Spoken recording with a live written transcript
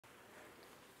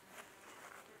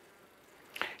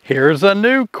Here's a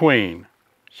new queen.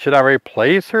 Should I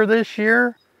replace her this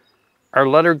year or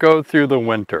let her go through the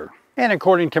winter? And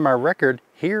according to my record,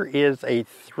 here is a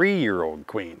 3-year-old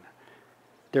queen.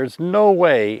 There's no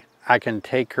way I can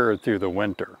take her through the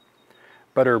winter.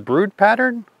 But her brood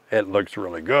pattern, it looks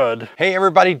really good. Hey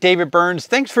everybody, David Burns.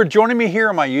 Thanks for joining me here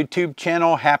on my YouTube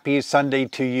channel. Happy Sunday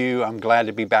to you. I'm glad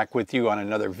to be back with you on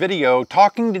another video,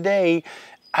 talking today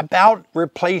about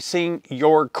replacing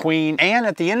your queen. And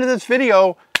at the end of this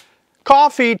video,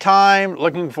 coffee time.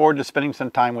 Looking forward to spending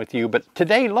some time with you. But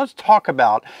today, let's talk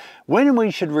about when we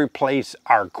should replace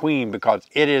our queen, because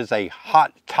it is a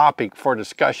hot topic for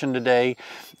discussion today.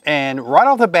 And right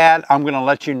off the bat, I'm going to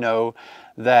let you know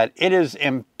that it is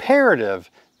imperative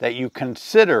that you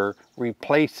consider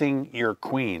replacing your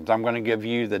queens. I'm going to give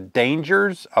you the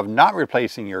dangers of not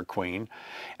replacing your queen.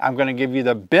 I'm going to give you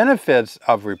the benefits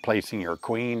of replacing your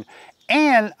queen.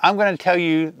 And I'm going to tell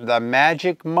you the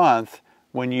magic month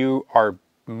when you are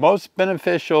most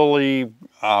beneficially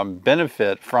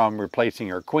benefit from replacing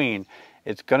your queen.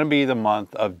 It's going to be the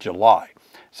month of July.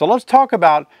 So let's talk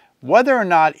about whether or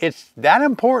not it's that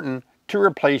important to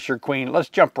replace your queen. Let's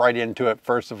jump right into it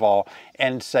first of all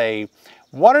and say,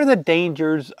 what are the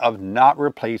dangers of not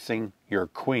replacing your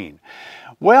queen?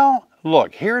 Well,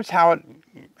 look, here's how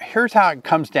it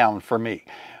comes down for me.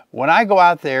 When I go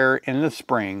out there in the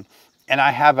spring and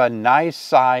I have a nice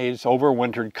size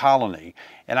overwintered colony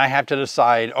and I have to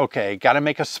decide, okay, got to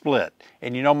make a split.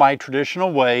 And you know, my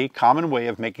traditional way, common way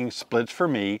of making splits for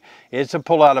me is to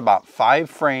pull out about 5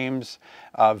 frames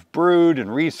of brood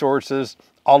and resources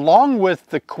along with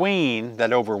the queen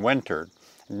that overwintered.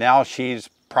 Now she's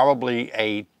probably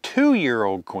a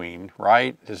 2-year-old queen,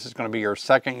 right? This is going to be her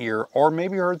 2nd year or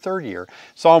maybe her 3rd year.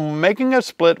 So I'm making a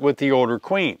split with the older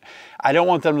queen. I don't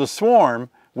want them to swarm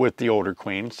with the older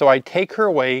queen, so I take her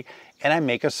away and I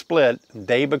make a split.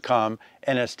 They become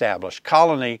an established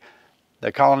colony.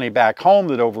 The colony back home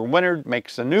that overwintered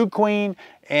makes a new queen,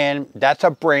 and that's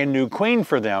a brand new queen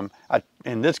for them.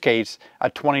 In this case, a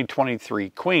 2023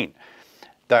 queen.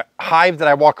 The hive that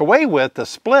I walk away with, the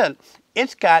split,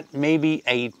 it's got maybe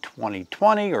a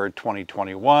 2020 or a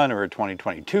 2021 or a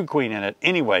 2022 queen in it.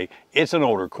 Anyway, it's an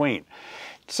older queen.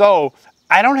 So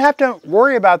I don't have to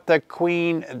worry about the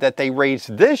queen that they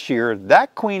raised this year.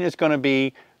 That queen is going to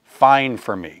be fine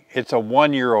for me. It's a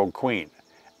 1-year-old queen.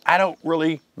 I don't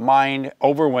really mind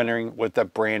overwintering with a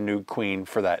brand new queen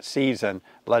for that season,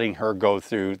 letting her go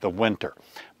through the winter.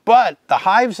 But the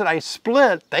hives that I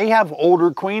split, they have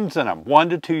older queens in them, 1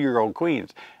 to 2-year-old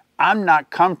queens. I'm not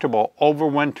comfortable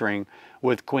overwintering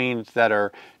with queens that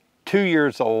are 2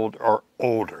 years old or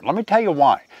older. Let me tell you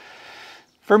why.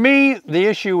 For me, the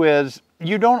issue is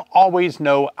you don't always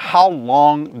know how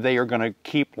long they are going to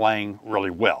keep laying really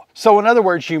well. So in other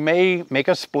words, you may make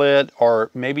a split,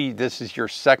 or maybe this is your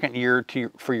 2nd year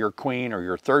for your queen or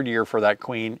your 3rd year for that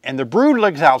queen, and the brood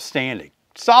looks outstanding.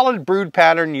 Solid brood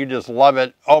pattern, you just love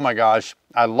it. Oh my gosh,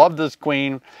 I love this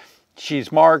queen.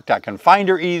 She's marked, I can find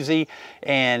her easy,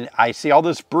 and I see all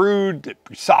this brood,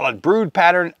 solid brood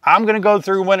pattern. I'm going to go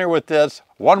through winter with this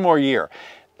 1 more year.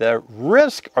 The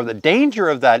risk or the danger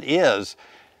of that is,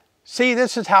 see,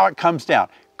 this is how it comes down.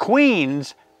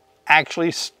 Queens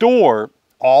actually store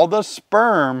all the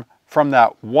sperm from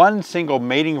that one single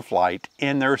mating flight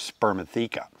in their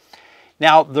spermatheca.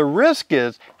 Now, the risk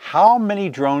is, how many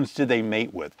drones did they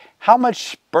mate with? How much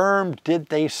sperm did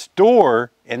they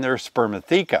store in their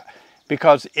spermatheca?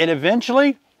 Because it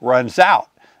eventually runs out.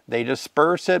 They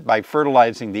disperse it by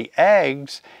fertilizing the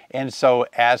eggs, and so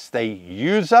as they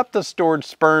use up the stored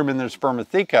sperm in their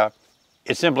spermatheca,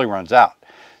 it simply runs out.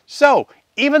 So,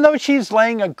 even though she's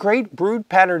laying a great brood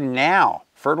pattern now,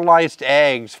 fertilized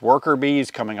eggs, worker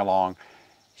bees coming along,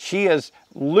 she is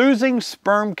losing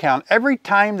sperm count. Every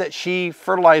time that she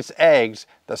fertilized eggs,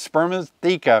 the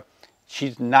spermatheca,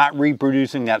 she's not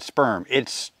reproducing that sperm.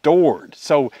 It's stored,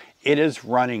 so it is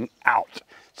running out.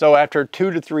 So after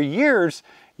 2 to 3 years,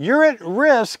 you're at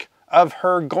risk of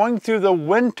her going through the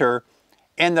winter,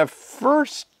 and the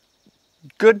first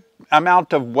good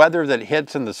amount of weather that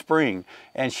hits in the spring,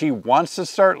 and she wants to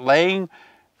start laying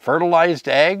fertilized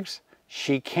eggs,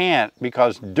 she can't,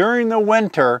 because during the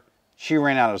winter, she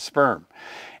ran out of sperm.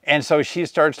 And so she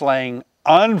starts laying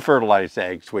unfertilized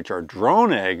eggs, which are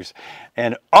drone eggs,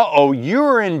 and uh-oh,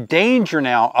 you're in danger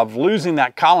now of losing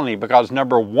that colony, because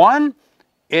number 1,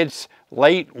 it's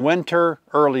late winter,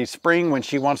 early spring when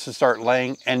she wants to start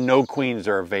laying, and no queens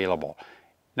are available.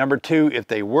 Number 2, if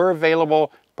they were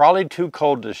available, probably too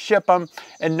cold to ship them.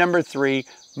 And number 3,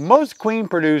 most queen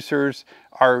producers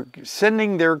are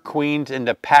sending their queens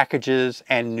into packages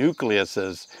and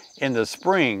nucleuses in the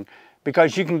spring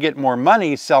because you can get more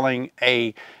money selling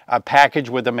a package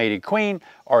with a mated queen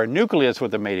or a nucleus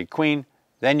with a mated queen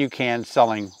than you can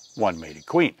selling one mated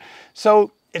queen.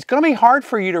 So it's going to be hard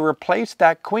for you to replace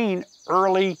that queen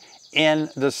early in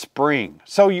the spring.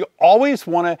 So you always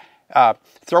want to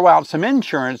throw out some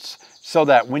insurance so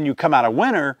that when you come out of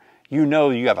winter, you know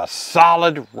you have a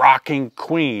solid rocking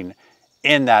queen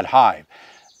in that hive.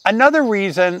 Another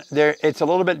reason it's a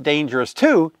little bit dangerous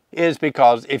too is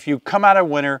because if you come out of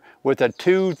winter with a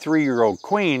 2-3-year-old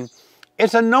queen,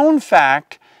 it's a known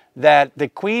fact that the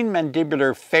queen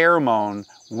mandibular pheromone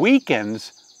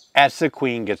weakens as the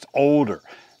queen gets older.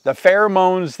 The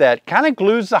pheromones that kind of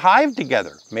glues the hive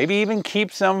together, maybe even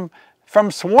keeps them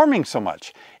from swarming so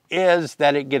much, is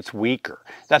that it gets weaker.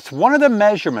 That's one of the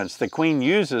measurements the queen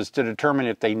uses to determine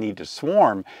if they need to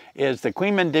swarm, is the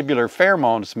queen mandibular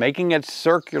pheromones making its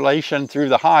circulation through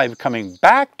the hive coming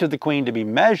back to the queen to be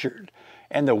measured.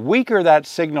 And the weaker that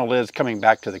signal is coming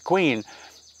back to the queen,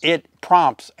 it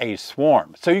prompts a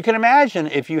swarm. So you can imagine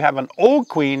if you have an old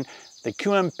queen, the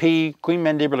QMP, queen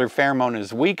mandibular pheromone,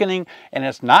 is weakening and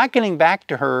it's not getting back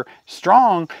to her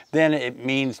strong, then it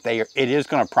means it is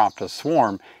going to prompt a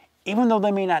swarm, even though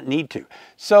they may not need to.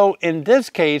 So in this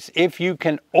case, if you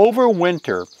can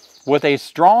overwinter with a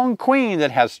strong queen that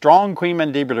has strong queen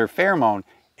mandibular pheromone,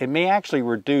 it may actually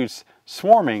reduce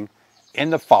swarming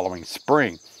in the following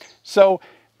spring. So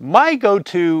my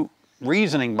go-to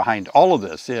reasoning behind all of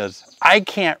this is I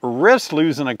can't risk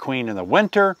losing a queen in the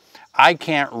winter. I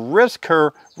can't risk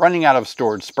her running out of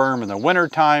stored sperm in the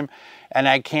wintertime, and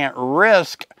I can't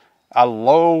risk a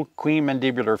low queen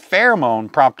mandibular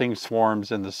pheromone prompting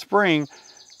swarms in the spring.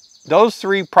 Those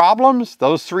three problems,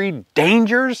 those three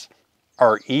dangers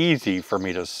are easy for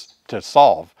me to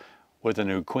solve with a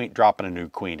new queen, dropping a new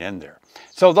queen in there.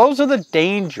 So those are the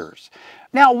dangers.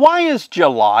 Now, why is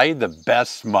July the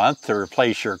best month to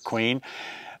replace your queen?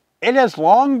 It has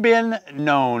long been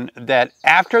known that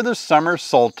after the summer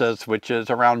solstice, which is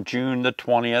around June the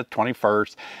 20th,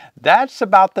 21st, that's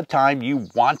about the time you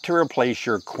want to replace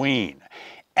your queen.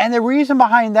 And the reason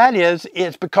behind that is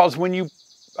because when you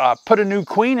put a new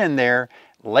queen in there,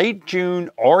 late June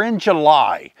or in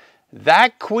July,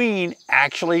 that queen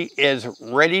actually is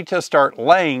ready to start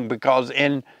laying, because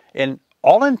in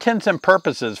all intents and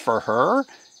purposes for her,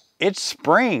 it's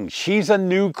spring. She's a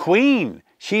new queen.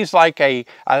 She's like a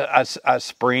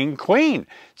spring queen.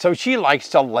 So she likes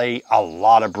to lay a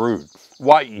lot of brood.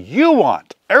 What you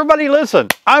want, everybody listen,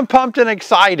 I'm pumped and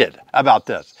excited about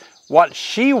this. What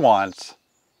she wants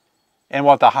and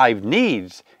what the hive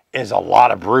needs is a lot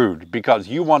of brood, because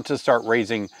you want to start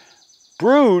raising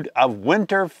brood of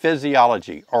winter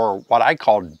physiology, or what I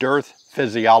call dearth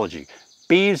physiology.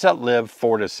 Bees that live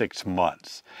 4 to 6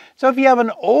 months. So if you have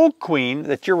an old queen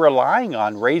that you're relying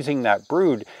on raising that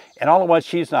brood, and all at once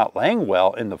she's not laying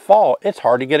well in the fall, it's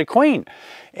hard to get a queen.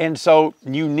 And so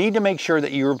you need to make sure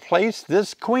that you replace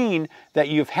this queen that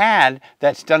you've had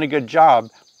that's done a good job.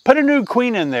 Put a new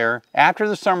queen in there after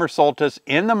the summer solstice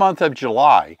in the month of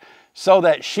July, so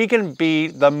that she can be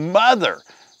the mother.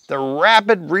 The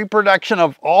rapid reproduction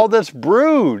of all this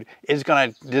brood is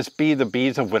going to just be the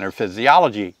bees of winter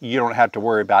physiology. You don't have to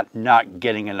worry about not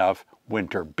getting enough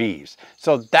winter bees.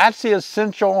 So that's the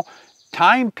essential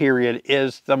time period,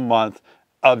 is the month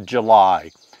of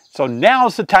July. So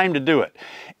now's the time to do it.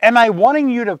 Am I wanting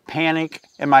you to panic?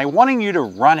 Am I wanting you to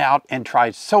run out and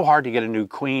try so hard to get a new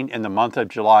queen in the month of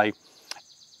July?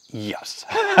 Yes.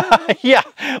 Yeah,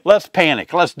 let's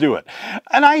panic. Let's do it.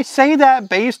 And I say that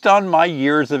based on my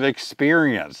years of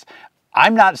experience.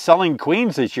 I'm not selling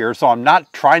queens this year, so I'm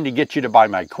not trying to get you to buy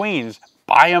my queens.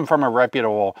 Buy them from a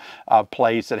reputable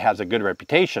place that has a good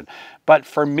reputation. But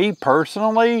for me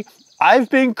personally, I've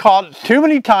been caught too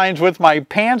many times with my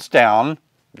pants down.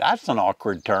 That's an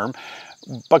awkward term.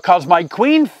 Because my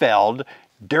queen failed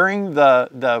during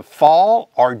the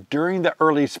fall or during the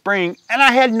early spring, and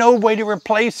I had no way to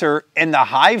replace her, and the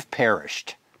hive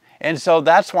perished. And so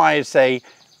that's why I say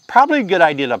probably a good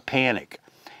idea to panic.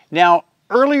 Now,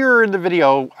 earlier in the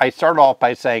video, I started off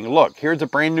by saying, look, here's a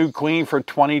brand new queen for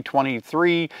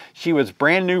 2023. She was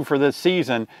brand new for this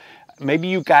season. Maybe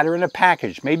you got her in a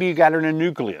package. Maybe you got her in a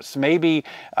nucleus. Maybe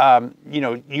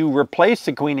you replaced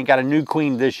the queen and got a new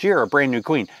queen this year, a brand new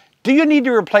queen. Do you need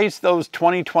to replace those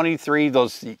 2023,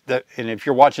 and if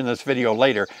you're watching this video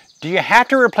later, do you have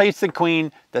to replace the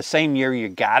queen the same year you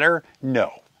got her?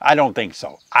 No, I don't think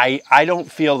so. I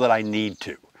don't feel that I need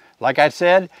to. Like I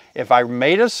said, if I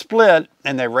made a split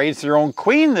and they raised their own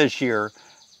queen this year,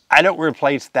 I don't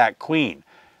replace that queen.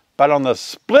 But on the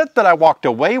split that I walked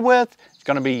away with, it's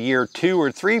going to be year 2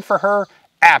 or 3 for her,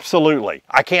 absolutely.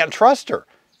 I can't trust her.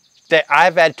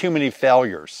 I've had too many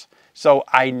failures. So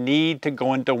I need to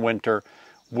go into winter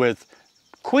with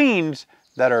queens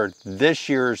that are this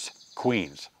year's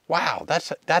queens. Wow,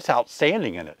 that's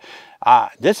outstanding in it.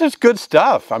 This is good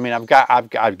stuff. I mean,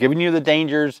 I've given you the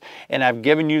dangers and I've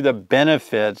given you the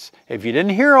benefits. If you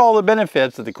didn't hear all the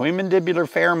benefits of the queen mandibular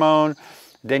pheromone,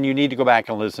 then you need to go back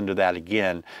and listen to that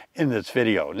again in this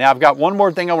video. Now, I've got one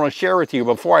more thing I want to share with you.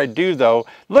 Before I do, though,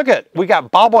 look we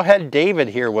got Bobblehead David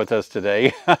here with us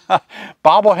today.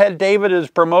 Bobblehead David is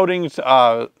promoting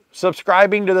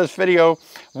subscribing to this video.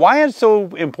 Why it's so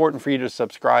important for you to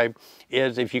subscribe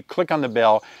is if you click on the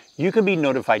bell, you can be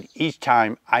notified each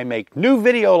time I make new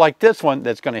video like this one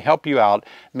that's going to help you out,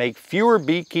 make fewer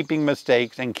beekeeping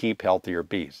mistakes, and keep healthier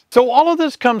bees. So all of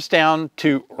this comes down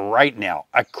to right now,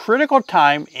 a critical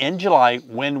time in July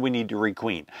when we need to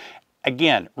requeen.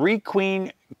 Again,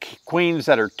 requeen queens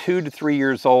that are 2 to 3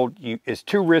 years old, it's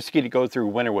too risky to go through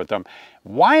winter with them.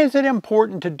 Why is it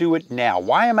important to do it now?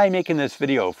 Why am I making this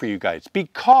video for you guys?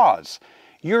 Because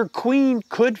your queen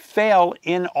could fail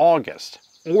in August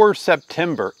or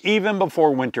September, even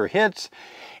before winter hits.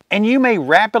 And you may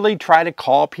rapidly try to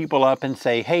call people up and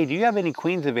say, hey, do you have any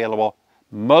queens available?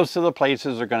 Most of the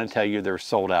places are going to tell you they're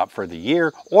sold out for the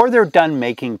year or they're done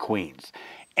making queens.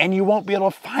 And you won't be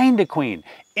able to find a queen.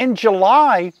 In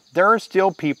July, there are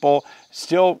still people,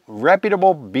 still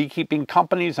reputable beekeeping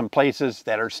companies and places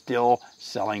that are still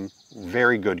selling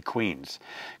very good queens.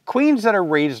 Queens that are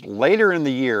raised later in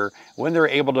the year when they're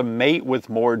able to mate with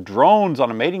more drones on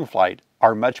a mating flight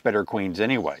are much better queens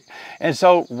anyway. And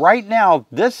so right now,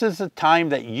 this is the time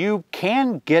that you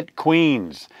can get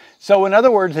queens. So in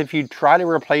other words, if you try to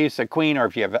replace a queen or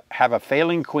if you have a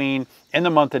failing queen in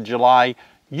the month of July,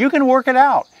 you can work it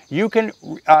out. You can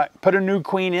put a new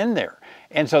queen in there.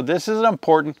 And so this is an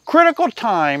important, critical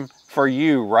time for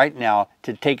you right now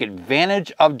to take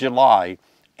advantage of July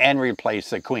and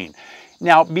replace the queen.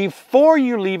 Now, before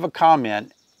you leave a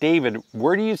comment, David,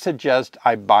 where do you suggest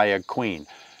I buy a queen?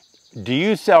 Do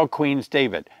you sell queens,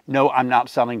 David? No, I'm not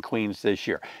selling queens this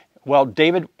year. Well,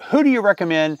 David, who do you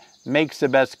recommend makes the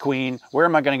best queen? Where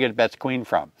am I going to get the best queen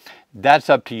from? That's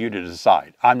up to you to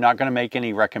decide. I'm not going to make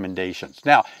any recommendations.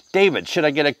 Now, David, should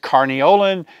I get a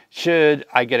Carniolan? Should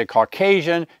I get a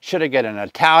Caucasian? Should I get an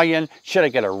Italian? Should I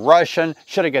get a Russian?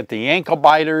 Should I get the ankle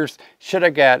biters? Should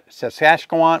I get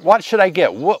Saskatchewan? What should I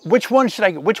get? Which one should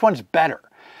I get? Which one's better?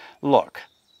 Look,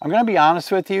 I'm going to be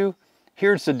honest with you.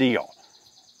 Here's the deal.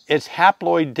 It's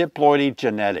haploid diploidy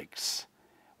genetics.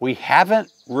 We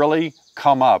haven't really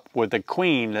come up with a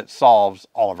queen that solves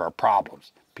all of our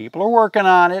problems. People are working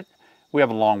on it. We have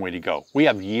a long way to go. We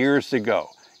have years to go.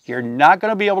 You're not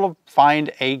going to be able to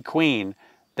find a queen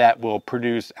that will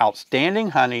produce outstanding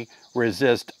honey,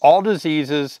 resist all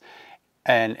diseases,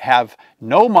 and have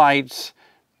no mites,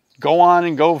 go on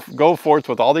and go forth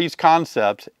with all these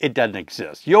concepts. It doesn't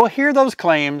exist. You'll hear those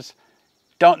claims.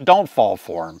 Don't fall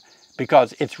for them,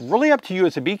 because it's really up to you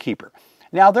as a beekeeper.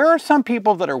 Now, there are some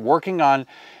people that are working on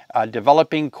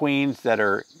developing queens that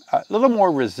are a little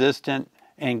more resistant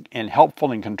and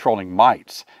helpful in controlling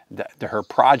mites, her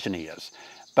progeny is.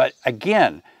 But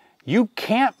again, you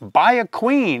can't buy a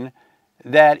queen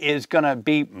that is going to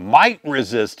be mite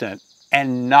resistant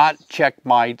and not check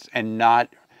mites and not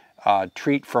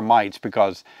treat for mites,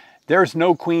 because there's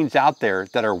no queens out there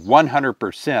that are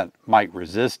 100% mite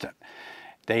resistant.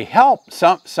 They help,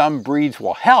 some breeds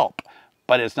will help,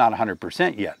 but it's not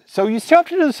 100% yet. So you still have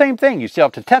to do the same thing. You still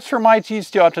have to test for mites, you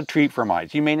still have to treat for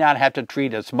mites. You may not have to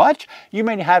treat as much. You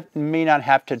may not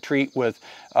have to treat with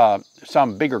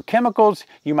some bigger chemicals.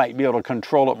 You might be able to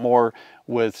control it more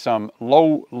with some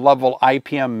low-level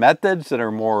IPM methods that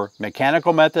are more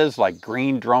mechanical methods, like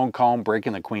green drone comb,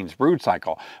 breaking the queen's brood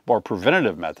cycle, more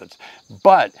preventative methods.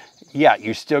 But yeah,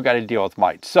 you still got to deal with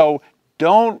mites. So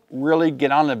don't really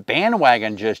get on the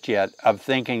bandwagon just yet of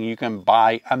thinking you can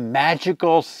buy a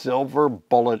magical silver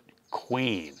bullet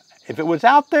queen. If it was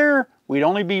out there, we'd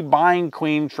only be buying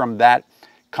queens from that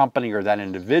company or that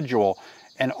individual,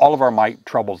 and all of our mite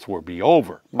troubles will be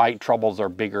over. Mite troubles are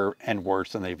bigger and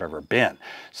worse than they've ever been.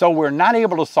 So we're not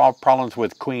able to solve problems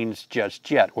with queens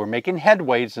just yet. We're making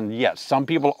headways, and yes, some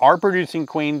people are producing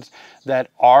queens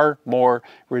that are more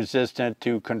resistant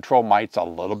to control mites a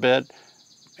little bit.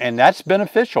 And that's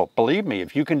beneficial. Believe me,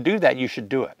 if you can do that, you should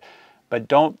do it. But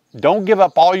don't give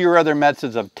up all your other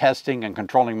methods of testing and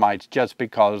controlling mites just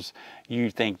because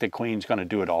you think the queen's going to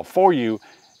do it all for you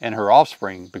and her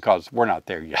offspring, because we're not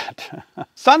there yet.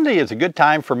 Sunday is a good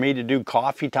time for me to do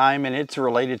coffee time, and it's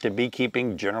related to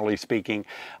beekeeping, generally speaking.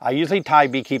 I usually tie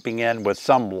beekeeping in with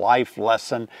some life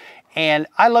lesson. And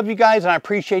I love you guys, and I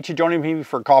appreciate you joining me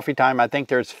for coffee time. I think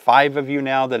there's 5 of you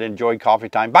now that enjoy coffee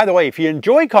time. By the way, if you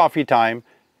enjoy coffee time,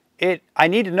 I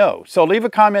need to know. So leave a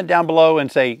comment down below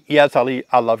and say, yes,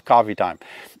 I love coffee time.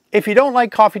 If you don't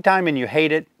like coffee time and you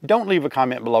hate it, don't leave a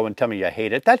comment below and tell me you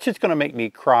hate it. That's just going to make me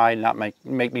cry, not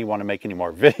make me want to make any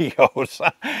more videos.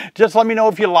 Just let me know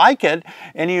if you like it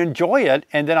and you enjoy it,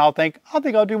 and then I think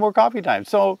I'll do more coffee time.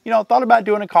 So, you know, thought about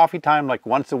doing a coffee time like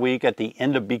once a week at the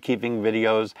end of beekeeping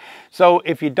videos. So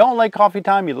if you don't like coffee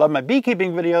time, you love my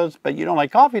beekeeping videos, but you don't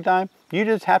like coffee time, you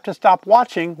just have to stop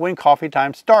watching when coffee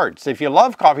time starts. If you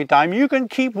love coffee time, you can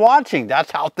keep watching.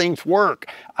 That's how things work.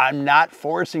 I'm not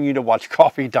forcing you to watch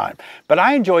coffee time, but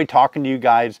I enjoy talking to you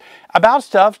guys about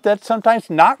stuff that's sometimes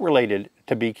not related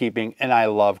to beekeeping, and I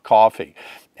love coffee.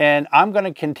 And I'm going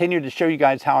to continue to show you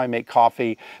guys how I make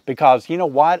coffee, because you know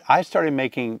what? I started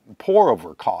making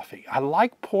pour-over coffee. I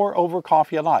like pour-over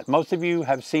coffee a lot. Most of you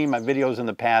have seen my videos in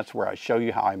the past where I show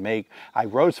you how I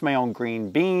roast my own green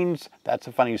beans. That's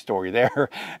a funny story there.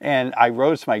 And I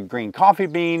roast my green coffee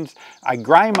beans. I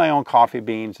grind my own coffee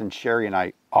beans, and Sherry and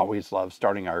I always love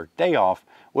starting our day off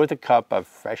with a cup of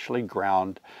freshly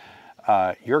ground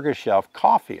Yirgacheffe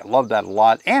coffee. I love that a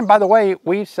lot. And by the way,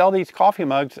 we sell these coffee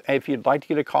mugs. If you'd like to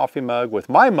get a coffee mug with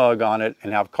my mug on it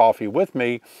and have coffee with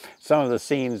me, some of the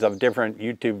scenes of different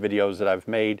YouTube videos that I've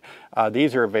made,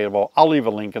 these are available. I'll leave a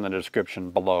link in the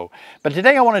description below. But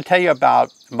today I want to tell you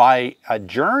about my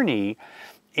journey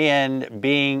in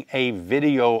being a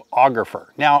videographer.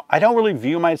 Now, I don't really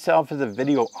view myself as a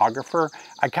videographer.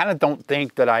 I kind of don't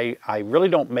think that I really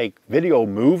don't make video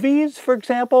movies, for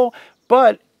example,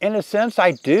 but in a sense,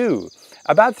 I do.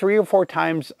 About 3 or 4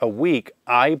 times a week,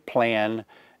 I plan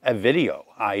a video.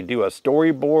 I do a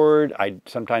storyboard.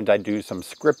 Sometimes I do some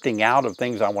scripting out of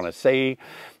things I want to say,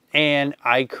 and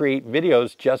I create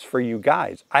videos just for you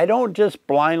guys. I don't just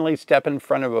blindly step in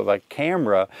front of a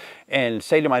camera and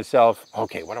say to myself,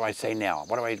 okay, what do I say now?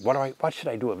 What should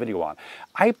I do a video on?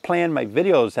 I plan my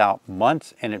videos out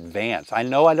months in advance. I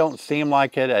know I don't seem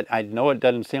like it. I know it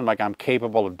doesn't seem like I'm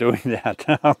capable of doing that,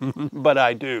 but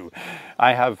I do.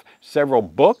 I have several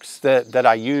books that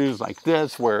I use like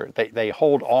this, where they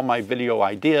hold all my video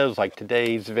ideas. Like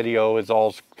today's video is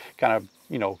all kind of,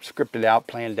 you know, scripted out,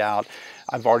 planned out.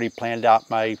 I've already planned out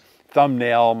my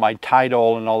thumbnail, my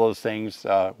title, and all those things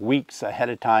weeks ahead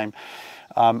of time.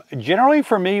 Generally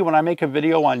for me, when I make a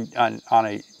video on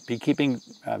a beekeeping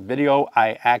video,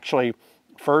 I actually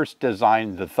first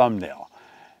design the thumbnail,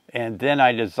 and then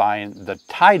I design the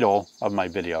title of my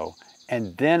video,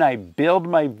 and then I build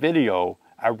my video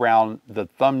around the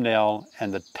thumbnail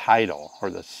and the title, or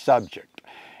the subject.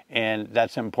 And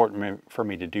that's important for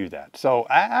me to do that. So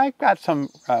I've got some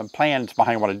plans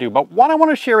behind what I do. But what I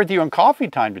want to share with you in coffee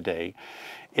time today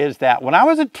is that when I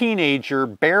was a teenager,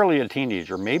 barely a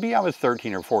teenager, maybe I was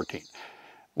 13 or 14.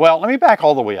 Well, let me back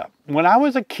all the way up. When I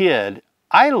was a kid,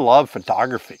 I loved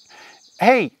photography.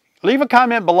 Hey, leave a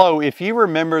comment below if you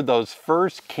remember those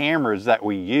first cameras that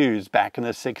we used back in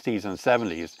the 60s and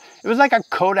 70s. It was like a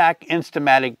Kodak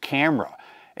Instamatic camera,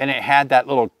 and it had that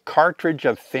little cartridge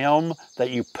of film that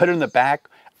you put in the back.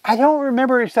 I don't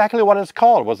remember exactly what it's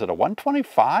called. Was it a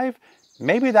 125?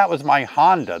 Maybe that was my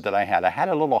Honda that I had. I had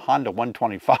a little Honda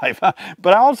 125,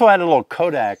 but I also had a little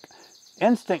Kodak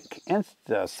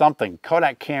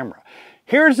Kodak camera.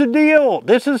 Here's the deal.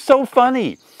 This is so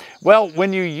funny. Well,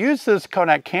 when you use this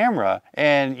Kodak camera,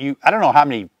 and I don't know how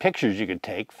many pictures you could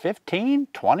take, 15,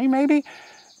 20 maybe,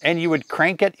 and you would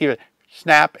crank it, you would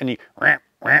snap, and you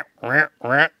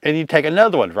take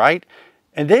another one, right?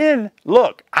 And then,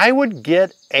 look, I would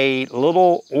get a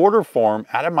little order form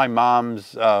out of my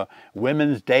mom's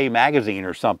Women's Day magazine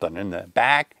or something. In the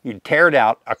back, you'd tear it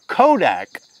out, a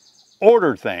Kodak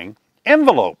order thing,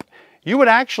 envelope. You would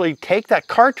actually take that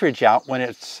cartridge out when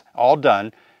it's all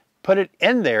done, put it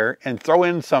in there, and throw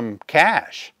in some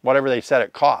cash, whatever they said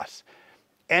it costs,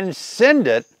 and send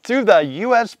it through the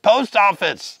U.S. Post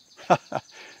Office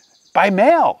by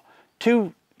mail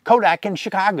to Kodak in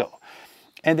Chicago.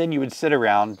 And then you would sit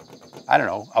around, I don't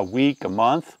know, a week, a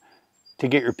month to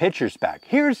get your pictures back.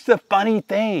 Here's the funny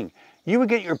thing. You would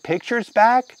get your pictures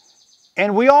back,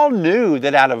 and we all knew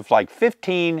that out of like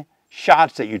 15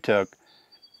 shots that you took,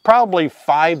 probably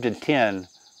 5 to 10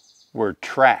 were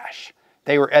trash.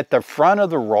 They were at the front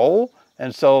of the roll,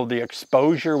 and so the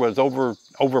exposure was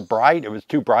over bright. It was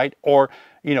too bright, or,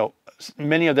 you know,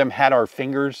 many of them had our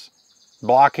fingers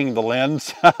blocking the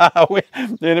lens.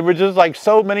 And it was just like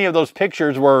so many of those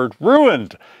pictures were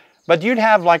ruined. But you'd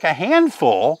have like a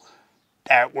handful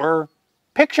that were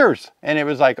pictures, and it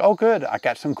was like, oh good, I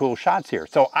got some cool shots here.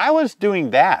 So I was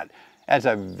doing that as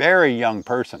a very young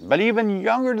person. But even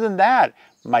younger than that,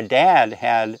 my dad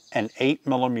had an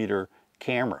 8mm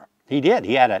camera. He did.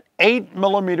 He had an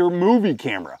 8mm movie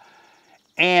camera.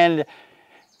 And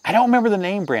I don't remember the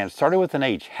name brand. It started with an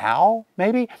H. How,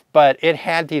 maybe? But it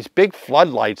had these big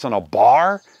floodlights on a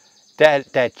bar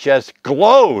that just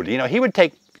glowed. You know, he would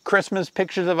take Christmas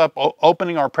pictures of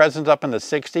opening our presents up in the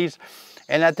 60s,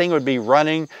 and that thing would be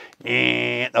running,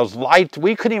 and those lights,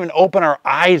 we couldn't even open our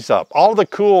eyes up. All the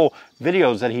cool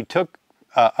videos that he took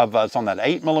of us on that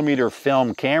 8mm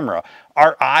film camera,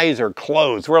 our eyes are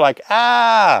closed. We're like,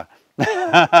 ah!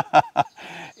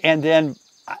 And then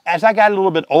as I got a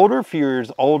little bit older, a few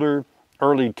years older,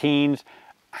 early teens,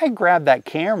 I grabbed that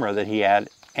camera that he had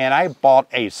and I bought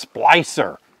a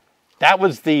splicer. That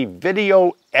was the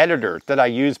video editor that I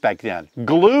used back then.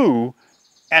 Glue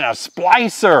and a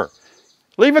splicer.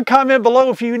 Leave a comment below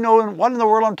if you know what in the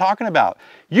world I'm talking about.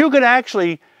 You could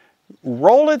actually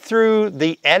roll it through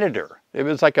the editor. It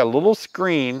was like a little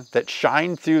screen that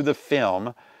shined through the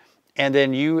film, and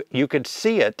then you could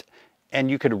see it and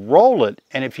you could roll it,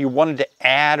 and if you wanted to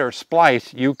add or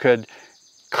splice, you could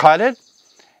cut it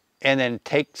and then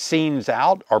take scenes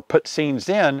out or put scenes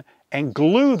in and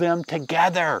glue them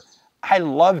together. I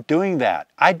love doing that.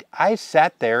 I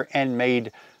sat there and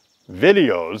made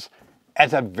videos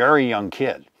as a very young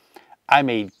kid. I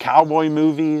made cowboy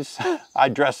movies. I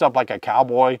dressed up like a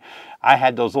cowboy. I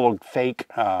had those little fake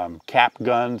cap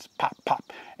guns, pop, pop,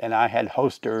 and I had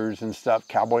holsters and stuff,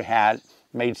 cowboy hat,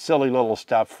 made silly little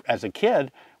stuff as a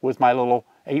kid with my little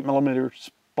 8mm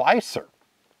splicer.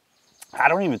 I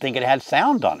don't even think it had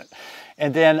sound on it.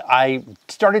 And then I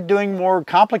started doing more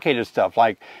complicated stuff,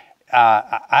 like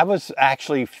I was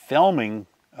actually filming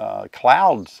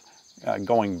clouds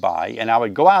going by, and I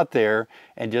would go out there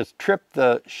and just trip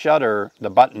the shutter, the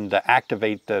button to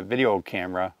activate the video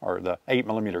camera or the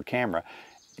 8mm camera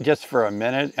just for a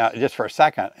minute, just for a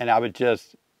second, and I would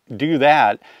just do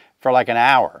that for like an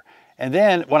hour. And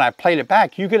then when I played it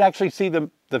back, you could actually see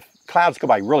the clouds go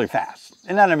by really fast.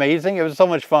 Isn't that amazing? It was so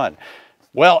much fun.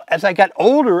 Well, as I got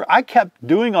older, I kept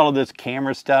doing all of this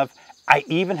camera stuff. I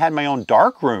even had my own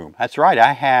dark room. That's right,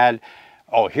 I had,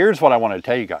 oh, here's what I want to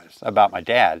tell you guys about my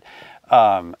dad.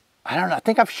 I don't know, I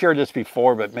think I've shared this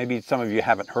before, but maybe some of you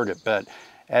haven't heard it. But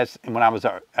when I was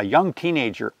a young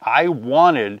teenager, I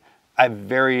wanted a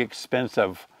very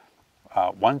expensive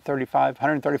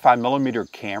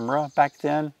 135mm camera back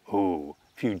then. Ooh,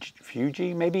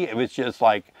 Fuji maybe? It was just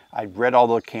like, I read all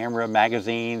the camera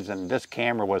magazines, and this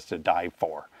camera was to die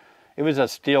for. It was a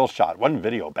still shot, wasn't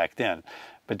video back then,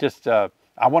 but just, I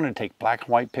wanted to take black and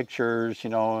white pictures, you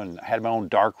know, and I had my own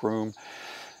dark room.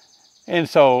 And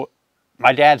so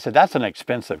my dad said, that's an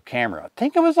expensive camera. I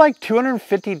think it was like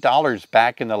 $250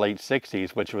 back in the late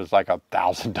 60s, which was like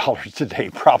 $1,000 today,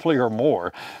 probably, or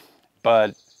more.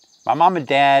 But my mom and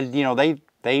dad, you know,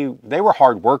 they were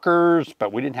hard workers,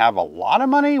 but we didn't have a lot of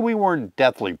money. We weren't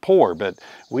deathly poor, but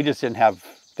we just didn't have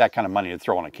that kind of money to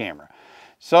throw on a camera.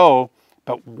 So,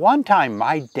 but one time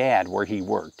my dad, where he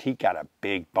worked, he got a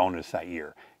big bonus that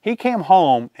year. He came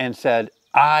home and said,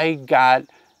 I got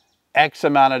X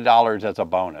amount of dollars as a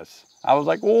bonus. I was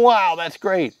like, wow, that's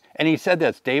great. And he said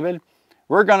this, David,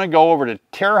 we're going to go over to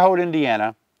Terre Haute,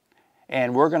 Indiana,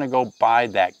 and we're going to go buy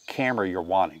that camera you're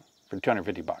wanting for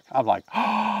 $250. I'm like,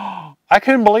 oh, I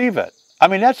couldn't believe it. I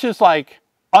mean, that's just like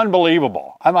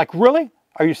unbelievable. I'm like, really?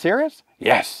 Are you serious?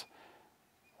 Yes.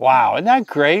 Wow, isn't that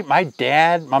great? My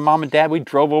mom and dad, we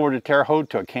drove over to Terre Haute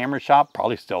to a camera shop,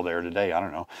 probably still there today, I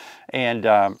don't know. And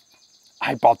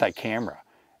I bought that camera,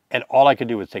 and all I could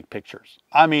do was take pictures.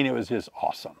 I mean, it was just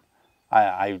awesome.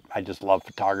 I just love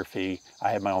photography.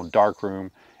 I had my own dark room.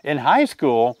 In high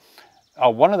school,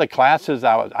 one of the classes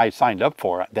I signed up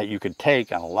for that you could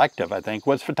take, an elective, I think,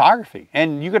 was photography.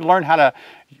 And you could learn how to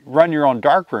run your own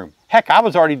darkroom. Heck, I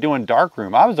was already doing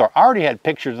darkroom. I already had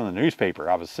pictures in the newspaper.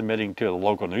 I was submitting to the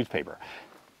local newspaper.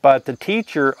 But the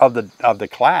teacher of the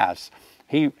class,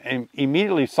 he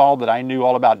immediately saw that I knew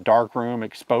all about darkroom,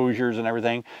 exposures and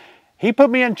everything. He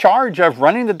put me in charge of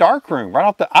running the darkroom.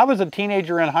 I was a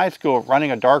teenager in high school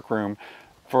running a darkroom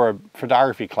for a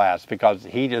photography class, because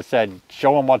he just said,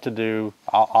 show them what to do.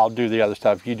 I'll do the other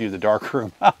stuff. You do the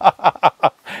darkroom.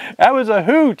 That was a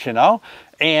hoot, you know?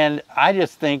 And I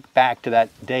just think back to that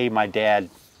day my dad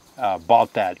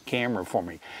bought that camera for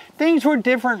me. Things were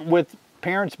different with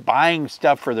parents buying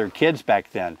stuff for their kids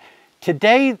back then.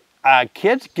 Today,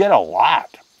 kids get a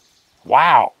lot.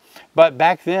 Wow. But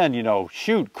back then, you know,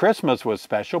 shoot, Christmas was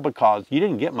special because you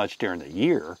didn't get much during the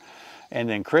year. And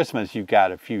then Christmas, you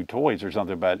got a few toys or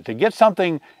something. But to get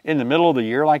something in the middle of the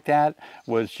year like that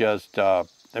was just,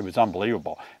 it was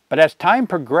unbelievable. But as time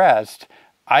progressed,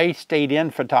 I stayed in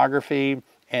photography.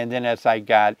 And then as I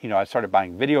got, you know, I started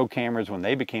buying video cameras when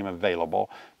they became available,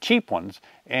 cheap ones.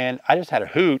 And I just had a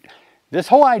hoot. This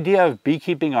whole idea of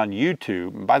beekeeping on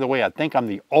YouTube, and by the way, I think I'm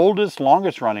the oldest,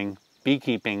 longest running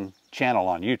beekeeping channel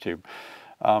on YouTube.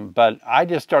 But I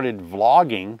just started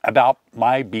vlogging about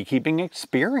my beekeeping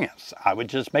experience. I would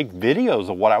just make videos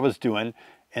of what I was doing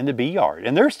in the bee yard.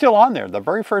 And they're still on there. The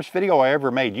very first video I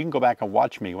ever made, you can go back and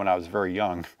watch me when I was very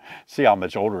young. See how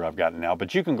much older I've gotten now,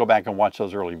 but you can go back and watch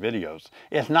those early videos.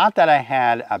 It's not that I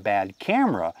had a bad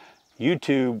camera.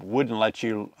 YouTube wouldn't let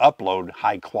you upload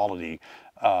high quality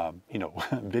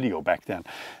video back then.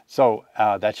 So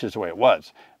that's just the way it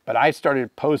was. But I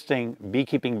started posting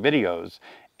beekeeping videos.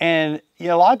 And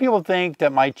a lot of people think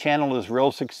that my channel is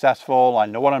real successful. I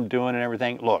know what I'm doing and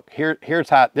everything. Look, here's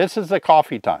how, this is the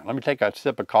coffee time. Let me take a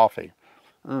sip of coffee.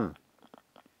 What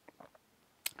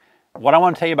I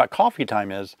want to tell you about coffee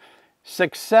time is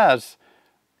success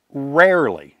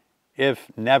rarely,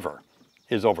 if never,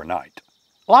 is overnight.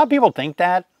 A lot of people think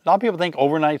that. A lot of people think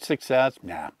overnight success.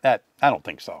 Nah, I don't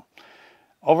think so.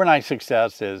 Overnight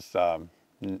success is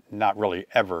not really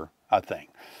ever a thing.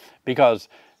 Because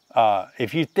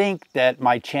if you think that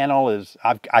my channel is,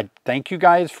 I thank you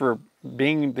guys for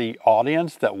being the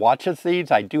audience that watches these.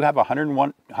 I do have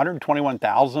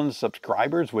 121,000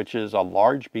 subscribers, which is a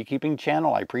large beekeeping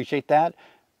channel. I appreciate that.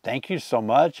 Thank you so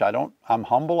much. I'm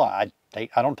humble. I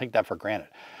don't take that for granted.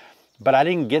 But I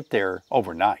didn't get there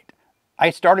overnight. I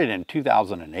started in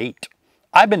 2008.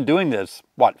 I've been doing this,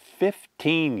 what,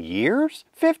 15 years?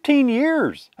 15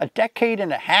 years, a decade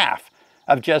and a half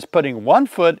of just putting one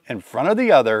foot in front of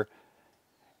the other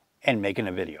and making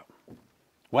a video.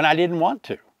 When I didn't want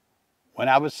to, when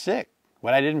I was sick,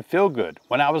 when I didn't feel good,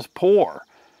 when I was poor,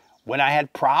 when I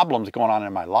had problems going on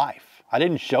in my life. I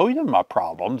didn't show you my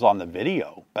problems on the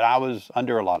video, but I was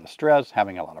under a lot of stress,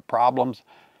 having a lot of problems.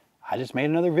 I just made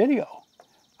another video.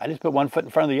 I just put one foot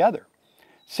in front of the other.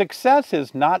 Success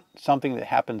is not something that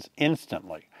happens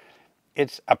instantly.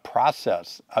 It's a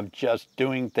process of just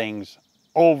doing things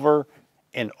over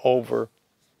and over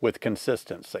with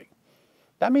consistency.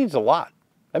 That means a lot.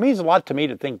 That means a lot to me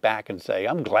to think back and say,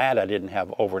 I'm glad I didn't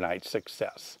have overnight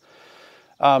success.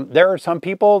 There are some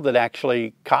people that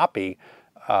actually copy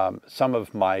some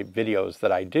of my videos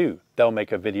that I do. They'll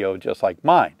make a video just like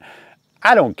mine.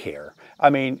 I don't care. I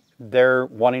mean, they're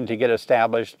wanting to get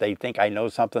established. They think I know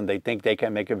something. They think they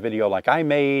can make a video like I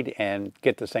made and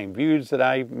get the same views that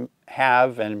I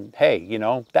have. And hey,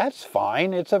 that's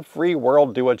fine. It's a free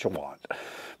world. Do what you want.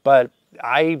 But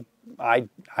I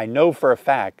know for a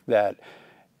fact that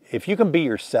if you can be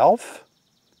yourself,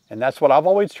 and that's what I've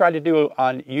always tried to do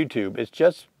on YouTube, is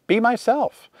just be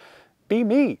myself. Be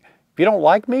me. If you don't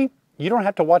like me, you don't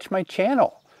have to watch my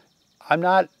channel. I'm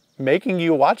not making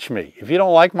you watch me. If you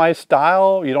don't like my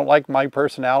style, you don't like my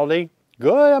personality,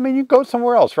 good. I mean, you go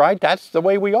somewhere else, right? That's the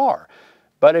way we are.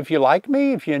 But if you like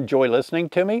me, if you enjoy listening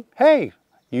to me, hey,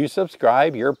 you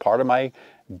subscribe. You're part of my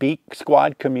Beak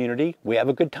Squad community. We have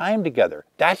a good time together.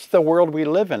 That's the world we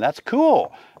live in. That's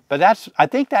cool. But I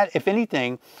think that, if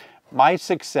anything, my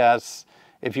success,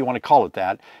 if you want to call it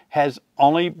that, has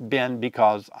only been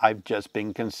because I've just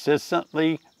been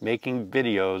consistently making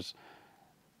videos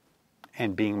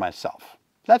and being myself.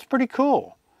 That's pretty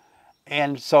cool.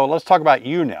 And so let's talk about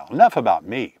you now. Enough about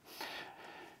me.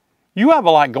 You have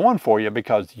a lot going for you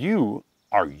because you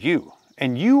are you.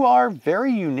 And you are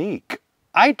very unique.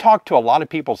 I talk to a lot of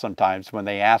people sometimes when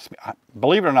they ask me,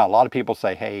 believe it or not, a lot of people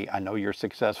say, hey, I know you're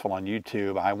successful on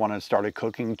YouTube. I want to start a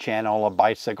cooking channel, a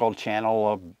bicycle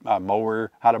channel, a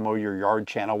mower, how to mow your yard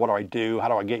channel. What do I do? How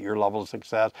do I get your level of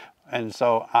success? And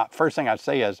so first thing I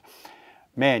say is,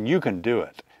 man, you can do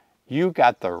it. You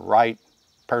got the right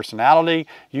personality,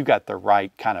 you got the right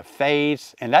kind of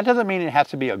face, and that doesn't mean it has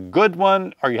to be a good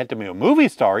one or you have to be a movie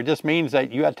star. It just means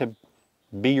that you have to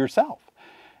be yourself.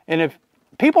 And if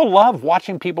people love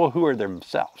watching people who are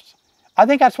themselves, I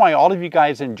think that's why all of you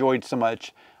guys enjoyed so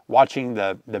much watching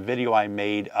the video I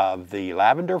made of the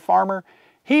lavender farmer.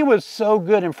 He was so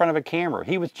good in front of a camera.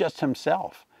 He was just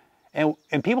himself. And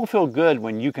people feel good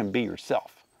when you can be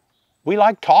yourself. We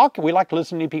like talking. We like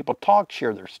listening to people talk,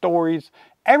 share their stories.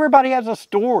 Everybody has a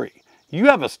story. You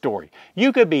have a story.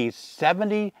 You could be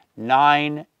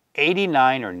 79,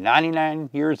 89, or 99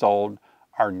 years old,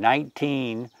 or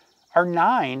 19, or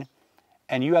 9,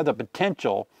 and you have the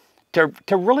potential to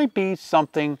really be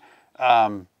something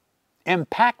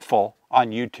impactful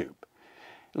on YouTube.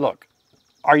 Look,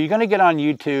 are you going to get on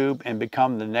YouTube and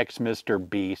become the next Mr.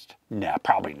 Beast? Nah,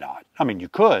 probably not. I mean, you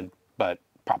could, but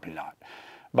probably not.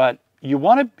 But you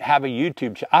want to have a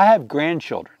YouTube channel. I have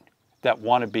grandchildren that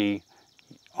want to be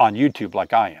on YouTube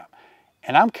like I am.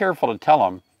 And I'm careful to tell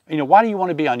them, why do you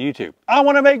want to be on YouTube? I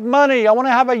want to make money. I want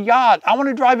to have a yacht. I want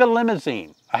to drive a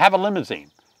limousine. I have a limousine.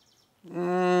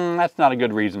 That's not a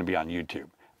good reason to be on YouTube.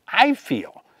 I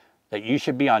feel that you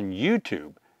should be on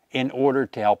YouTube in order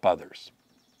to help others.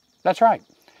 That's right.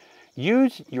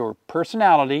 Use your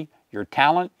personality, your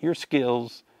talent, your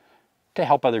skills to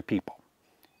help other people.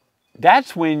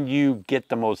 That's when you get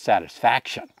the most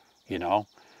satisfaction, you know.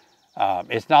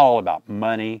 It's not all about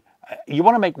money. You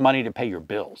want to make money to pay your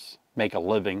bills, make a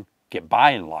living, get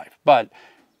by in life. But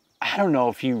I don't know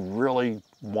if you really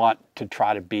want to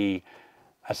try to be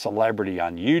a celebrity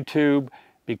on YouTube,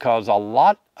 because a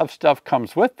lot of stuff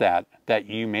comes with that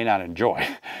you may not enjoy.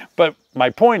 But my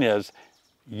point is,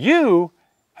 I'm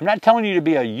not telling you to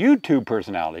be a YouTube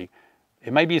personality.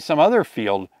 It might be some other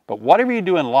field, but whatever you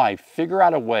do in life, figure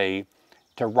out a way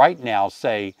to right now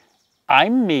say,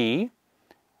 I'm me,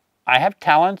 I have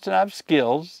talents and I have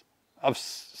skills of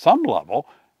some level,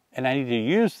 and I need to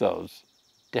use those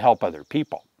to help other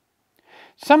people.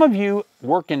 Some of you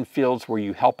work in fields where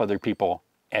you help other people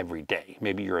every day.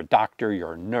 Maybe you're a doctor,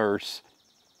 you're a nurse,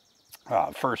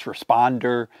 first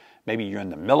responder. Maybe you're in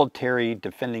the military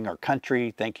defending our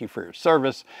country. Thank you for your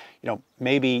service. You know,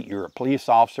 maybe you're a police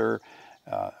officer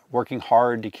working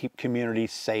hard to keep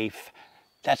communities safe.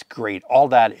 That's great. All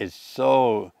that is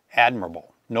so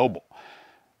admirable, noble.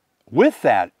 With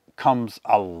that comes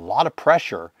a lot of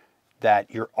pressure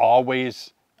that you're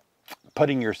always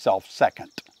putting yourself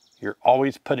second. You're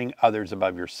always putting others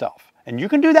above yourself. And you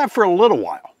can do that for a little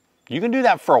while. You can do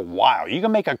that for a while. You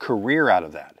can make a career out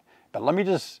of that. But let me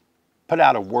just put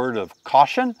out a word of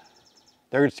caution.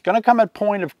 There's going to come a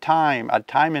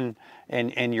time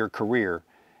in your career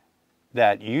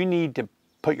that you need to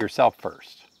put yourself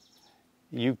first.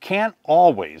 You can't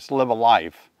always live a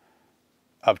life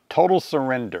of total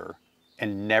surrender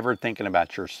and never thinking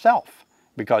about yourself,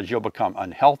 because you'll become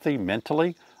unhealthy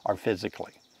mentally or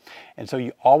physically. And so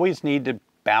you always need to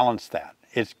balance that.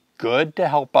 It's good to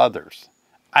help others.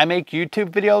 I make YouTube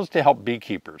videos to help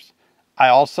beekeepers. I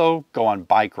also go on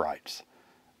bike rides.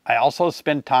 I also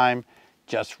spend time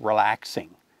just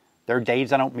relaxing. There are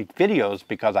days I don't make videos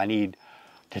because I need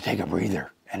to take a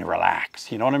breather and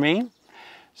relax. You know what I mean?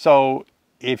 So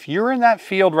if you're in that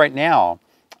field right now,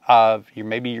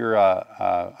 maybe you're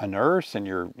a nurse and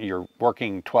you're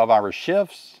working 12-hour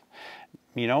shifts,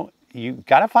 you know, you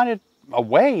got to find a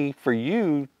way for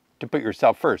you to put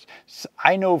yourself first.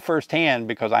 I know firsthand,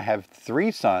 because I have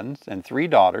 3 sons and 3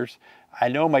 daughters. I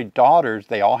know my daughters,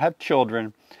 they all have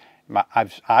children.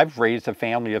 I've raised a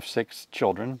family of 6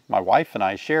 children, my wife and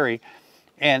I, Sherry,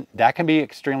 and that can be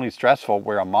extremely stressful,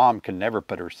 where a mom can never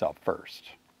put herself first.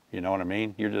 You know what I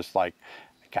mean? You're just like,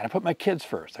 I gotta put my kids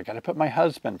first. I gotta put my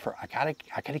husband first. I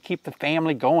gotta keep the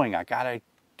family going. I gotta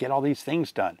get all these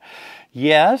things done.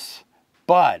 Yes,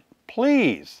 but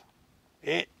please,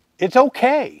 it's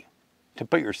okay to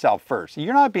put yourself first.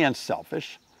 You're not being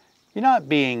selfish. You're not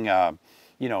being,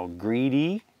 you know,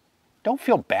 greedy. Don't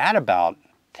feel bad about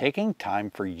taking time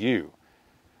for you.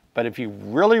 But if you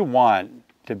really want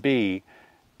to be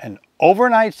an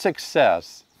overnight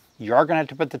success, you are going to have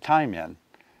to put the time in.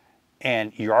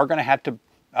 And you are going to have to,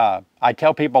 I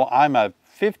tell people I'm a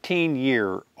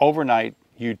 15-year overnight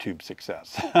YouTube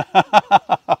success.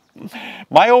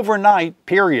 My overnight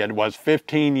period was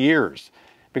 15 years.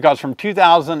 Because from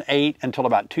 2008 until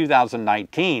about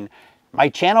 2019, my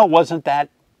channel wasn't that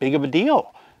big of a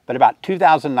deal. But about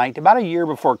 2019, about a year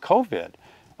before COVID,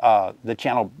 the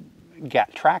channel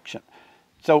got traction.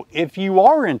 So if you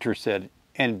are interested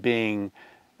in being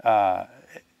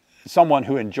someone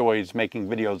who enjoys making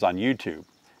videos on YouTube,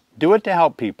 do it to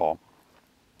help people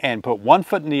and put one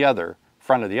foot in the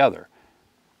front of the other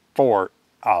for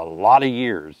a lot of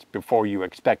years before you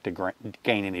expect to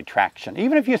gain any traction.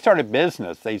 Even if you start a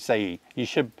business, they say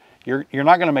you're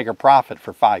not going to make a profit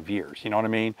for 5 years. You know what I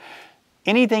mean?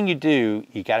 Anything you do,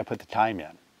 you got to put the time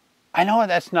in. I know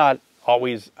that's not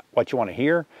always what you want to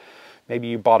hear. Maybe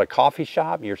you bought a coffee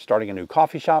shop, you're starting a new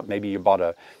coffee shop. Maybe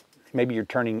you're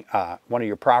turning one of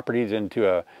your properties into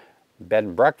a bed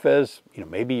and breakfast. You know,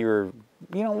 maybe you're,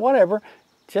 you know, whatever.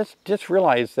 Just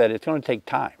realize that it's going to take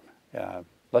time.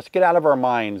 Let's get out of our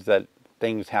minds that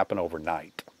things happen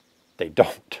overnight. They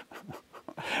don't.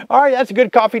 All right, that's a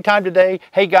good coffee time today.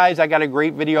 Hey guys, I got a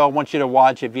great video I want you to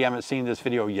watch if you haven't seen this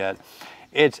video yet.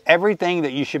 It's everything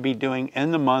that you should be doing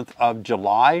in the month of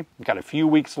July. We've got a few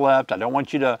weeks left. I don't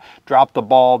want you to drop the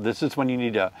ball. This is when you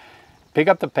need to pick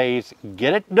up the pace,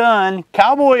 get it done,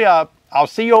 cowboy up. I'll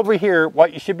see you over here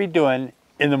what you should be doing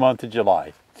in the month of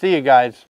July. See you guys.